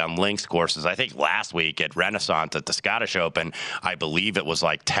 especially on links courses. I think last week at Renaissance at the Scottish Open, I believe it was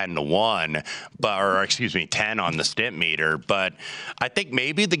like 10-1, 10 on the Stimpmeter, but I think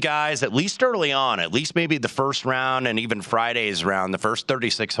maybe the guys, at least early on, at least maybe the first round and even Friday's round, the first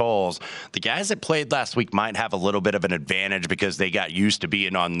 36 holes, the guys that played last week might have a little bit of an advantage because they got used to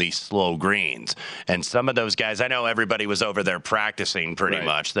being on these slow greens. And some of those guys, I know everybody was over there practicing pretty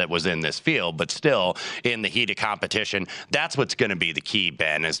much that was in this field, but still in the heat of competition, that's what's going to be the key,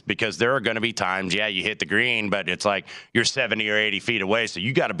 Ben, is because there are going to be times, you hit the green, but it's like you're 70 or 80 feet away. So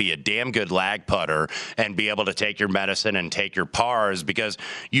you got to be a damn good lag putter and be able to take your medicine and take your pars, because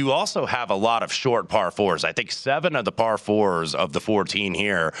you also have a lot of short par fours. I think 7 of the par fours of the 14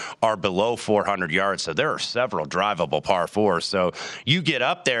 here are below 400 yards. So there are several drivable par fours. So you get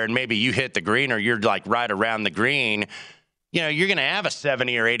up there and maybe you hit the green or you're like right around the green. You're going to have a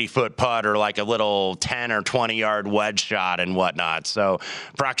 70 or 80 foot putt or like a little 10 or 20 yard wedge shot and whatnot. So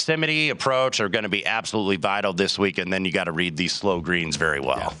proximity, approach are going to be absolutely vital this week. And then you got to read these slow greens very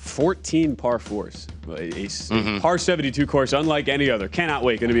well. 14 par fours. A par 72 course, unlike any other. Cannot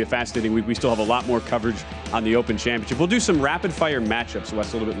wait. Going to be a fascinating week. We still have a lot more coverage on the Open Championship. We'll do some rapid fire matchups,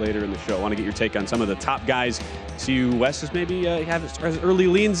 Wes, a little bit later in the show. I want to get your take on some of the top guys. See you, Wes, is maybe has early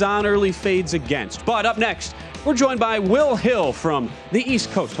leans on, early fades against. But up next, we're joined by Will Hill from the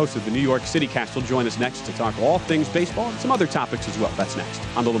East Coast, host of the New York City Cast. He'll join us next to talk all things baseball and some other topics as well. That's next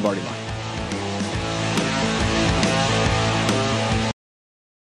on the Lombardi Line.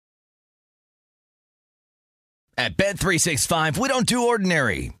 At Bet365, we don't do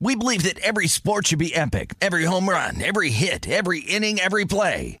ordinary. We believe that every sport should be epic. Every home run, every hit, every inning, every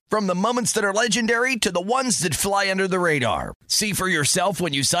play. From the moments that are legendary to the ones that fly under the radar. See for yourself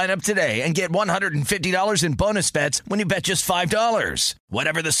when you sign up today and get $150 in bonus bets when you bet just $5.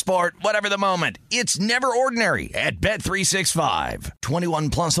 Whatever the sport, whatever the moment, it's never ordinary at Bet365. 21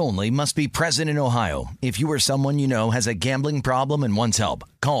 plus only. Must be present in Ohio. If you or someone you know has a gambling problem and wants help,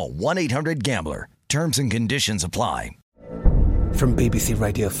 call 1-800-GAMBLER. Terms and conditions apply. From BBC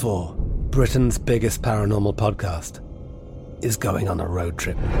Radio 4, Britain's biggest paranormal podcast is going on a road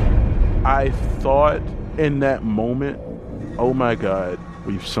trip. I thought in that moment, oh my God,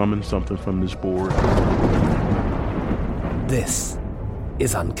 we've summoned something from this board. This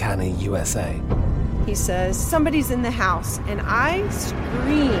is Uncanny USA. He says, somebody's in the house, and I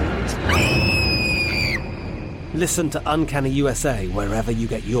screamed. Listen to Uncanny USA wherever you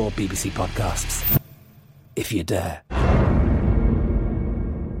get your BBC podcasts, if you dare.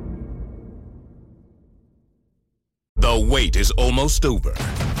 The wait is almost over.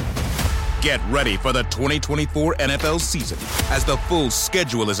 Get ready for the 2024 NFL season as the full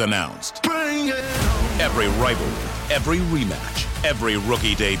schedule is announced. Every rivalry, every rematch, every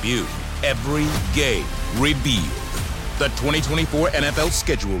rookie debut, every game revealed. The 2024 NFL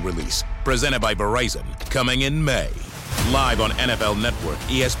schedule release, presented by Verizon, coming in May. Live on NFL Network,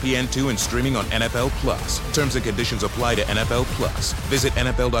 ESPN2, and streaming on NFL Plus. Terms and conditions apply to NFL Plus. Visit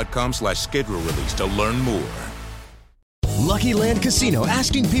NFL.com/schedule release to learn more. Lucky Land Casino,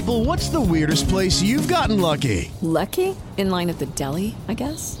 asking people, what's the weirdest place you've gotten lucky? Lucky? In line at the deli, I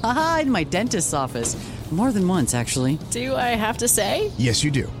guess? Aha, in my dentist's office. More than once, actually. Do I have to say? Yes,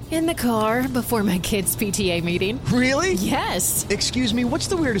 you do. In the car before my kids' PTA meeting. Really? Yes. Excuse me, what's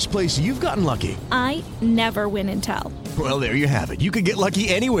the weirdest place you've gotten lucky? I never win and tell. Well, there you have it. You can get lucky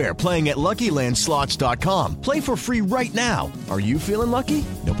anywhere, playing at LuckyLandSlots.com. Play for free right now. Are you feeling lucky?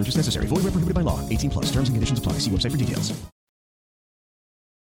 No purchase necessary. Void where prohibited by law. 18+. Terms and conditions apply. See website for details.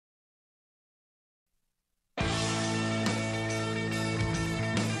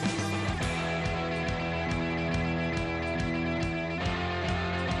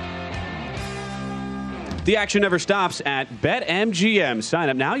 The action never stops at BetMGM. Sign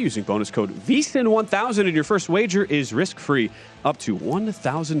up now using bonus code VSIN1000 and your first wager is risk-free up to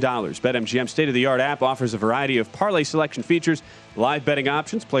 $1,000. BetMGM's state-of-the-art app offers a variety of parlay selection features, live betting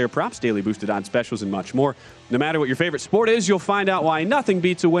options, player props, daily boosted odds specials, and much more. No matter what your favorite sport is, you'll find out why nothing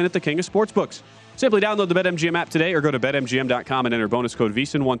beats a win at the king of sportsbooks. Simply download the BetMGM app today or go to BetMGM.com and enter bonus code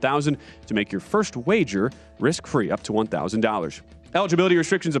VSIN1000 to make your first wager risk-free up to $1,000. Eligibility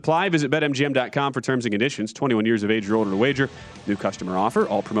restrictions apply. Visit BetMGM.com for terms and conditions. 21 years of age or older to wager. New customer offer.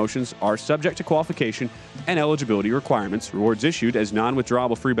 All promotions are subject to qualification and eligibility requirements. Rewards issued as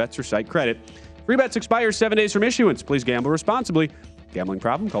non-withdrawable free bets or site credit. Free bets expire 7 days from issuance. Please gamble responsibly. Gambling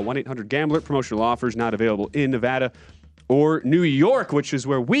problem? Call 1-800-GAMBLER. Promotional offers not available in Nevada or New York, which is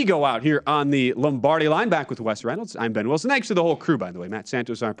where we go out here on the Lombardi line. Back with Wes Reynolds. I'm Ben Wilson. Thanks to the whole crew, by the way. Matt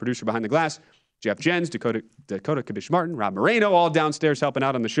Santos, our producer behind the glass. Jeff Jens, Dakota Kabish-Martin, Rob Moreno, all downstairs helping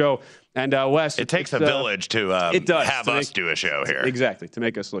out on the show. And Wes, it takes a village to have us do a show here. Exactly, to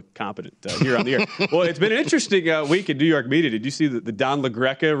make us look competent here on the air. Well, it's been an interesting week in New York media. Did you see the Don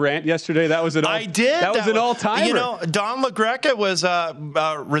LaGreca rant yesterday? That was an all-timer. You know, Don LaGreca was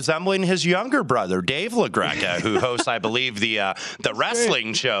resembling his younger brother, Dave LaGreca, who hosts, I believe, the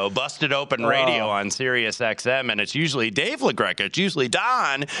wrestling show, Busted Open Radio on Sirius XM. And it's usually Dave LaGreca. It's usually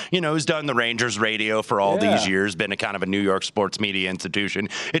Don, who's done the Rangers radio for all these years, been a kind of a New York sports media institution.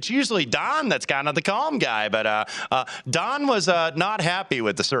 It's usually Don that's kind of the calm guy, but Don was not happy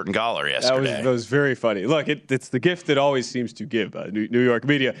with the certain caller yesterday. That was very funny. Look, it's the gift that always seems to give New York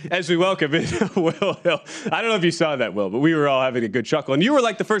media. As we welcome in Will Hill. I don't know if you saw that, Will, but we were all having a good chuckle. And you were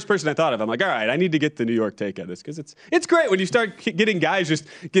like the first person I thought of. I'm like, all right, I need to get the New York take on this because it's great when you start getting guys just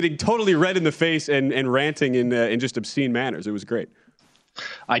getting totally red in the face and ranting in just obscene manners. It was great.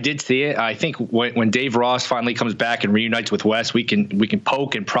 I did see it. I think when Dave Ross finally comes back and reunites with Wes, we can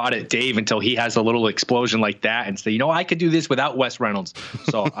poke and prod at Dave until he has a little explosion like that and say, I could do this without Wes Reynolds.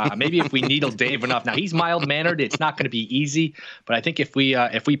 So maybe if we needle Dave enough. Now he's mild-mannered. It's not going to be easy, but I think if we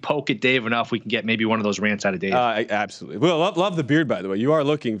poke at Dave enough, we can get maybe one of those rants out of Dave. Absolutely. Well, love the beard, by the way. You are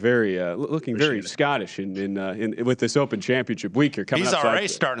looking very Scottish in with this Open Championship week here coming up. He's already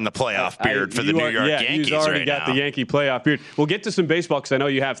starting the playoff beard for the New York Yankees. He's already got the Yankee playoff beard. We'll get to some baseball because I know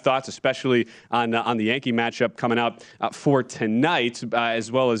you have thoughts, especially on the Yankee matchup coming up for tonight,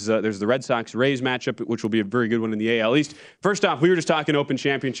 as well as there's the Red Sox-Rays matchup, which will be a very good one in the AL East. First off, we were just talking Open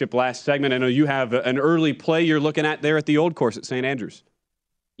Championship last segment. I know you have an early play you're looking at there at the Old Course at St. Andrews.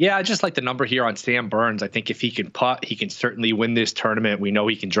 Yeah, I just like the number here on Sam Burns. I think if he can putt, he can certainly win this tournament. We know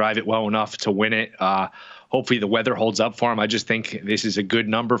he can drive it well enough to win it. Hopefully the weather holds up for him. I just think this is a good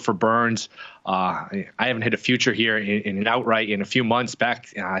number for Burns. I haven't hit a future here in an outright in a few months back.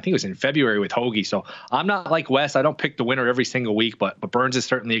 I think it was in February with Hoagie. So I'm not like Wes. I don't pick the winner every single week, but Burns is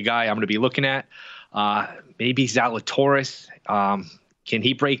certainly a guy I'm going to be looking at. Maybe Zalatoris. Can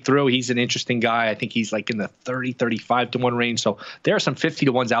he break through? He's an interesting guy. I think he's like in the 30, 35 to 1 range. So there are some 50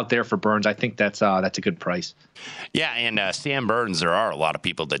 to 1s out there for Burns. I think that's a good price. Yeah, and Sam Burns, there are a lot of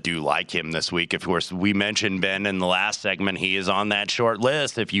people that do like him this week. Of course, we mentioned, Ben, in the last segment, he is on that short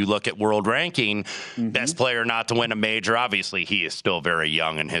list. If you look at world ranking, best player not to win a major, obviously he is still very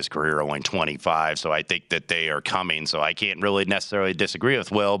young in his career, only 25. So I think that they are coming. So I can't really necessarily disagree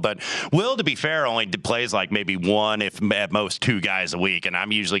with Will. But Will, to be fair, only plays like maybe one, if at most 2 guys a week. And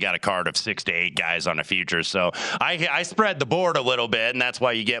I'm usually got a card of 6 to 8 guys on a future. So I spread the board a little bit, and that's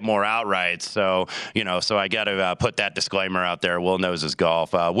why you get more outrights. So, so I got to put that disclaimer out there. Will knows his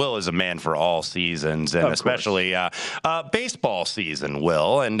golf. Will is a man for all seasons, and especially baseball season,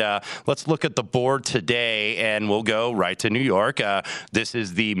 Will. And let's look at the board today, and we'll go right to New York. This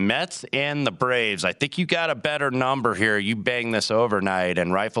is the Mets and the Braves. I think you got a better number here. You banged this overnight,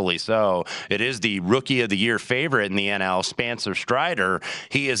 and rightfully so. It is the Rookie of the Year favorite in the NL, Spencer Strider.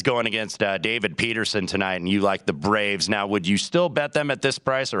 He is going against David Peterson tonight, and you like the Braves. Now, would you still bet them at this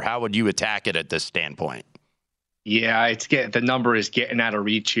price, or how would you attack it at this standpoint? Yeah, the number is getting out of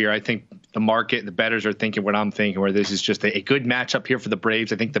reach here. I think the market, the bettors are thinking what I'm thinking, where this is just a good matchup here for the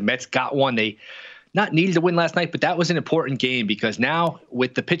Braves. I think the Mets got one. They not needed to win last night, but that was an important game because now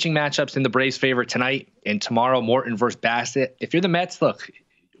with the pitching matchups in the Braves' favor tonight and tomorrow, Morton versus Bassett, if you're the Mets, look,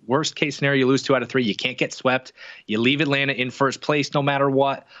 worst case scenario, you lose 2 out of 3. You can't get swept. You leave Atlanta in first place no matter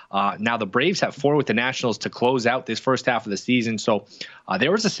what. Now the Braves have 4 with the Nationals to close out this first half of the season. So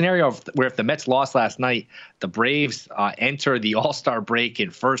there was a scenario where if the Mets lost last night, the Braves enter the All-Star break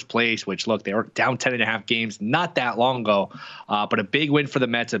in first place, which, look, they were down 10.5 games not that long ago. But a big win for the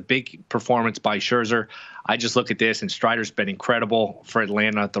Mets, a big performance by Scherzer. I just look at this, and Strider's been incredible for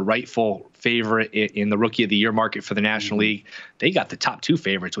Atlanta, the rightful favorite in the Rookie of the Year market for the National League. They got the top 2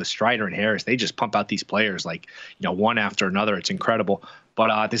 favorites with Strider and Harris. They just pump out these players like, one after another. It's incredible.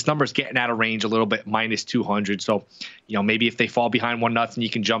 But this number's getting out of range a little bit, minus 200. So, maybe if they fall behind 1-0, you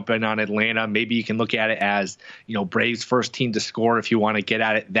can jump in on Atlanta. Maybe you can look at it as, Braves first team to score if you want to get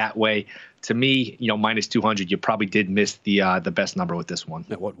at it that way. To me, minus 200, you probably did miss the best number with this one.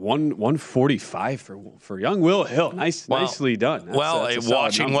 What, 145 for young Will Hill? Nicely done. That's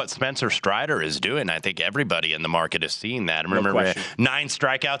watching what Spencer Strider is doing, I think everybody in the market is seeing that. Remember, 9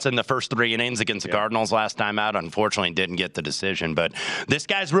 strikeouts in the first 3 innings against the Cardinals last time out. Unfortunately, didn't get the decision. But this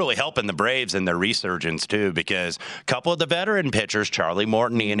guy's really helping the Braves in their resurgence too, because a couple of the veteran pitchers, Charlie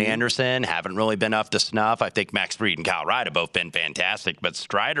Morton, Ian Anderson, haven't really been up to snuff. I think Max Fried and Kyle Wright have both been fantastic, but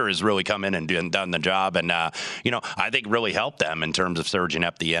Strider has really come in and done the job, and I think really helped them in terms of surging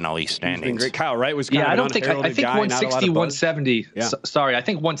up the NL East standings. Great. Kyle Wright was kind of I think 160, 170. Yeah. Sorry, I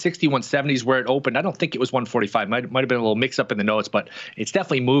think 160, 170 is where it opened. I don't think it was 145. Might have been a little mix up in the notes, but it's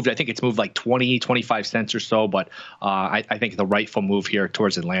definitely moved. I think it's moved like 20, 25 cents or so, but I think the rightful move here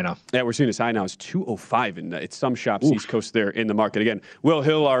towards Atlanta. Yeah, we're seeing this high now is 205, and it's some shops East Coast there in the market. Again, Will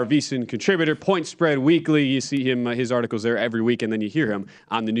Hill, our VSiN contributor, Point Spread Weekly. You see him, his articles there every week, and then you hear him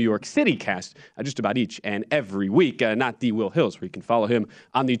on the New York City cast just about each and every week. Not the Will Hills, where you can follow him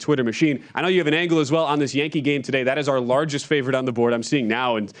on the Twitter machine. I know you have an angle as well on this Yankee game today. That is our largest favorite on the board. I'm seeing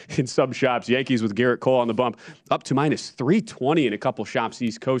now in some shops, Yankees with Garrett Cole on the bump, up to minus 320 in a couple shops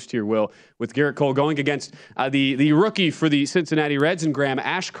East Coast here, Will, with Garrett Cole going against the rookie for the Cincinnati Reds and Graham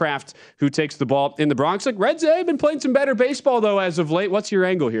Ashcraft, who takes the ball in the Bronx. Like, Reds have been playing some better baseball, though, as of late. What's your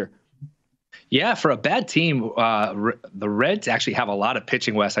angle here? Yeah, for a bad team, the Reds actually have a lot of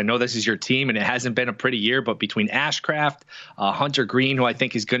pitching, Wes. I know this is your team, and it hasn't been a pretty year, but between Ashcraft, Hunter Green, who I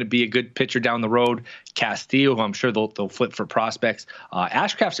think is going to be a good pitcher down the road, Castillo, who I'm sure they'll flip for prospects.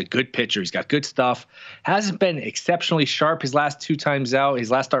 Ashcraft's a good pitcher. He's got good stuff. Hasn't been exceptionally sharp his last 2 times out. His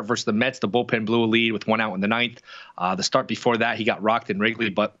last start versus the Mets, the bullpen blew a lead with 1 out in the 9th. The start before that, he got rocked in Wrigley,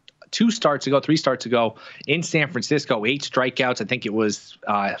 but 3 starts ago in San Francisco, 8 strikeouts. I think it was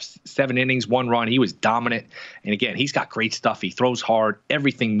 7 innings, 1 run. He was dominant. And again, he's got great stuff. He throws hard.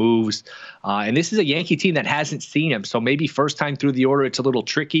 Everything moves. And this is a Yankee team that hasn't seen him. So maybe first time through the order, it's a little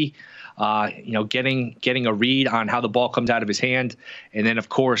tricky. Getting a read on how the ball comes out of his hand. And then, of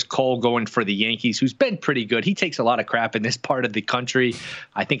course, Cole going for the Yankees, who's been pretty good. He takes a lot of crap in this part of the country.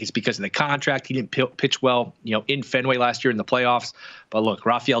 I think it's because of the contract. He didn't pitch well, in Fenway last year in the playoffs. But look,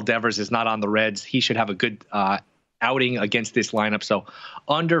 Rafael Devers is not on the Reds. He should have a good outing against this lineup. So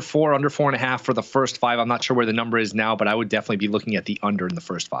under 4.5 for the first 5. I'm not sure where the number is now, but I would definitely be looking at the under in the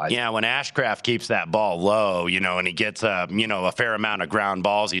first 5. Yeah, when Ashcraft keeps that ball low, and he gets a fair amount of ground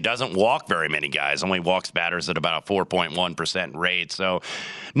balls, he doesn't walk very many guys, only walks batters at about a 4.1% rate. So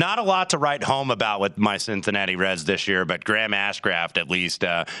not a lot to write home about with my Cincinnati Reds this year, but Graham Ashcraft at least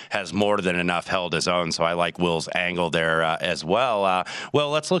has more than enough held his own. So I like Will's angle there as well. Well,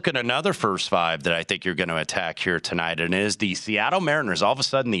 let's look at another first 5 that I think you're going to attack here tonight, and it is the Seattle Mariners. All of a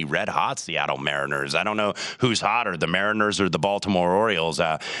sudden, the red-hot Seattle Mariners. I don't know who's hotter, the Mariners or the Baltimore Orioles.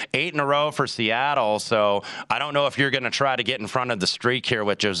 8 in a row for Seattle, so I don't know if you're going to try to get in front of the streak here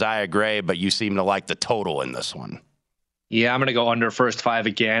with Josiah Gray, but you seem to like the total in this one. Yeah, I'm going to go under first 5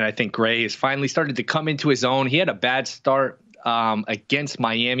 again. I think Gray has finally started to come into his own. He had a bad start against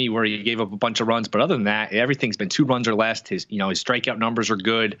Miami where he gave up a bunch of runs, but other than that, everything's been 2 runs or less. His strikeout numbers are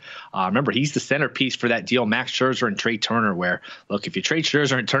good. Remember, he's the centerpiece for that deal, Max Scherzer and Trey Turner, where, look, if you trade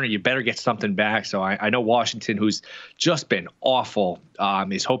Scherzer and Turner, you better get something back. So I know Washington, who's just been awful,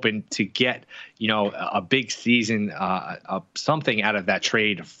 is hoping to get, a big season, something out of that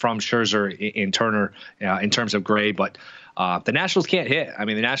trade from Scherzer and Turner in terms of Gray, but the Nationals can't hit. The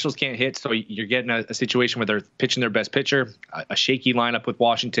Nationals can't hit, so you're getting a situation where they're pitching their best pitcher, a shaky lineup with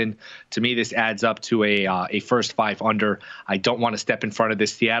Washington. To me, this adds up to a first 5 under. I don't want to step in front of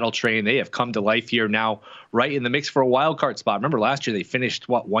this Seattle train. They have come to life here now, right in the mix for a wild card spot. Remember last year they finished,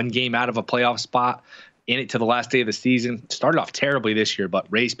 1 game out of a playoff spot in it to the last day of the season. Started off terribly this year, but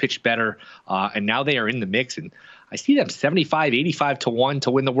Rays pitched better, and now they are in the mix. And I see them 75, 85 to 1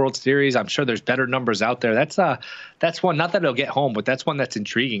 to win the World Series. I'm sure there's better numbers out there. That's one, not that it'll get home, but that's one that's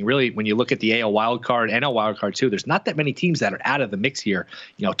intriguing. Really, when you look at the AL wildcard, NL wildcard too, there's not that many teams that are out of the mix here.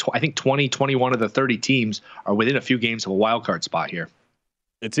 I think 20, 21 of the 30 teams are within a few games of a wildcard spot here.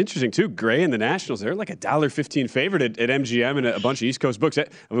 It's interesting, too. Gray and the Nationals, they're like $1.15 favorite at MGM and a bunch of East Coast books.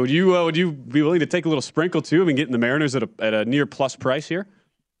 Would you be willing to take a little sprinkle, too, and getting the Mariners at a near plus price here?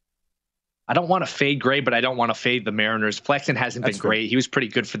 I don't want to fade Gray, but I don't want to fade the Mariners. Flexen hasn't been great. He was pretty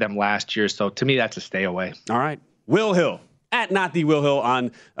good for them last year, so to me, that's a stay away. All right. Will Hill. At Not the Will Hill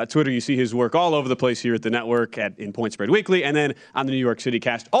on Twitter. You see his work all over the place here at the network in Point Spread Weekly and then on the New York City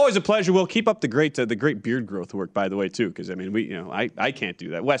Cast. Always a pleasure, Will. Keep up the great beard growth work, by the way, too, because, I can't do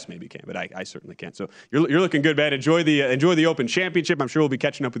that. Wes maybe can, but I certainly can't. So you're looking good, man. Enjoy the Open Championship. I'm sure we'll be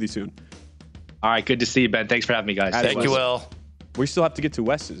catching up with you soon. All right. Good to see you, Ben. Thanks for having me, guys. Thank you, Will. We still have to get to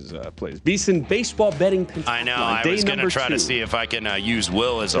Wes's plays. Beeson baseball betting. I know. I was going to try to see if I can use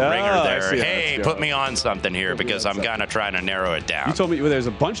Will as a ringer there. Hey, put me on something here because I'm kind of trying to narrow it down. You told me there's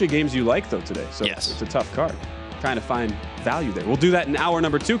a bunch of games you like, though, today. So yes. It's a tough card. Trying to find value there. We'll do that in hour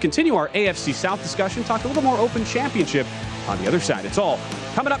number 2. Continue our AFC South discussion. Talk a little more Open Championship on the other side. It's all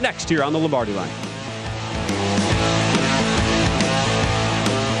coming up next here on the Lombardi Line.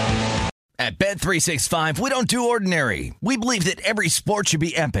 At Bet365, we don't do ordinary. We believe that every sport should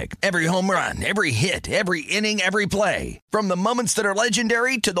be epic. Every home run, every hit, every inning, every play. From the moments that are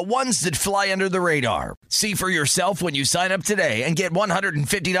legendary to the ones that fly under the radar. See for yourself when you sign up today and get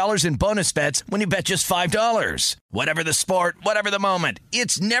 $150 in bonus bets when you bet just $5. Whatever the sport, whatever the moment,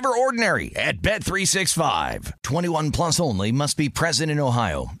 it's never ordinary at Bet365. 21 plus only. Must be present in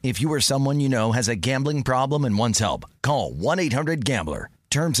Ohio. If you or someone you know has a gambling problem and wants help, call 1-800-GAMBLER.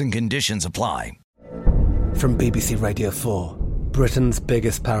 Terms and conditions apply. From BBC Radio 4, Britain's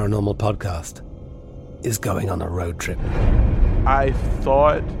biggest paranormal podcast is going on a road trip. I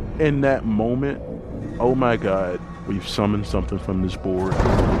thought in that moment, oh my God, we've summoned something from this board.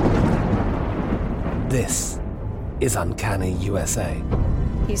 This is Uncanny USA.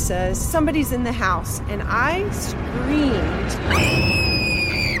 He says, somebody's in the house, and I screamed.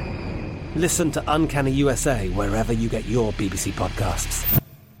 Listen to Uncanny USA wherever you get your BBC podcasts,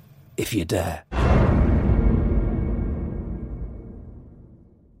 if you dare.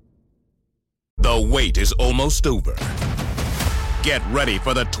 The wait is almost over. Get ready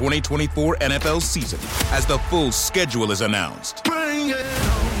for the 2024 NFL season as the full schedule is announced.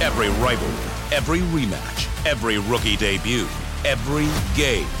 Every rivalry, every rematch, every rookie debut, every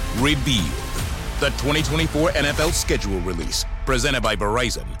game revealed. The 2024 NFL schedule release, presented by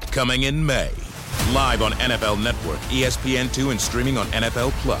Verizon, coming in May. Live on NFL Network, ESPN2, and streaming on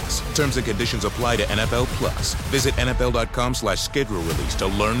NFL Plus. Terms and conditions apply to NFL Plus. Visit NFL.com/schedule release to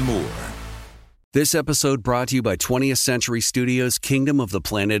learn more. This episode brought to you by 20th Century Studios' Kingdom of the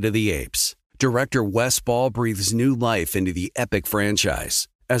Planet of the Apes. Director Wes Ball breathes new life into the epic franchise.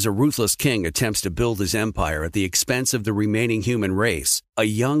 As a ruthless king attempts to build his empire at the expense of the remaining human race, a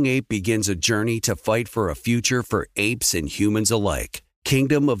young ape begins a journey to fight for a future for apes and humans alike.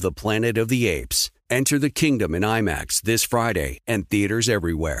 Kingdom of the Planet of the Apes. Enter the kingdom in IMAX this Friday and theaters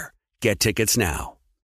everywhere. Get tickets now.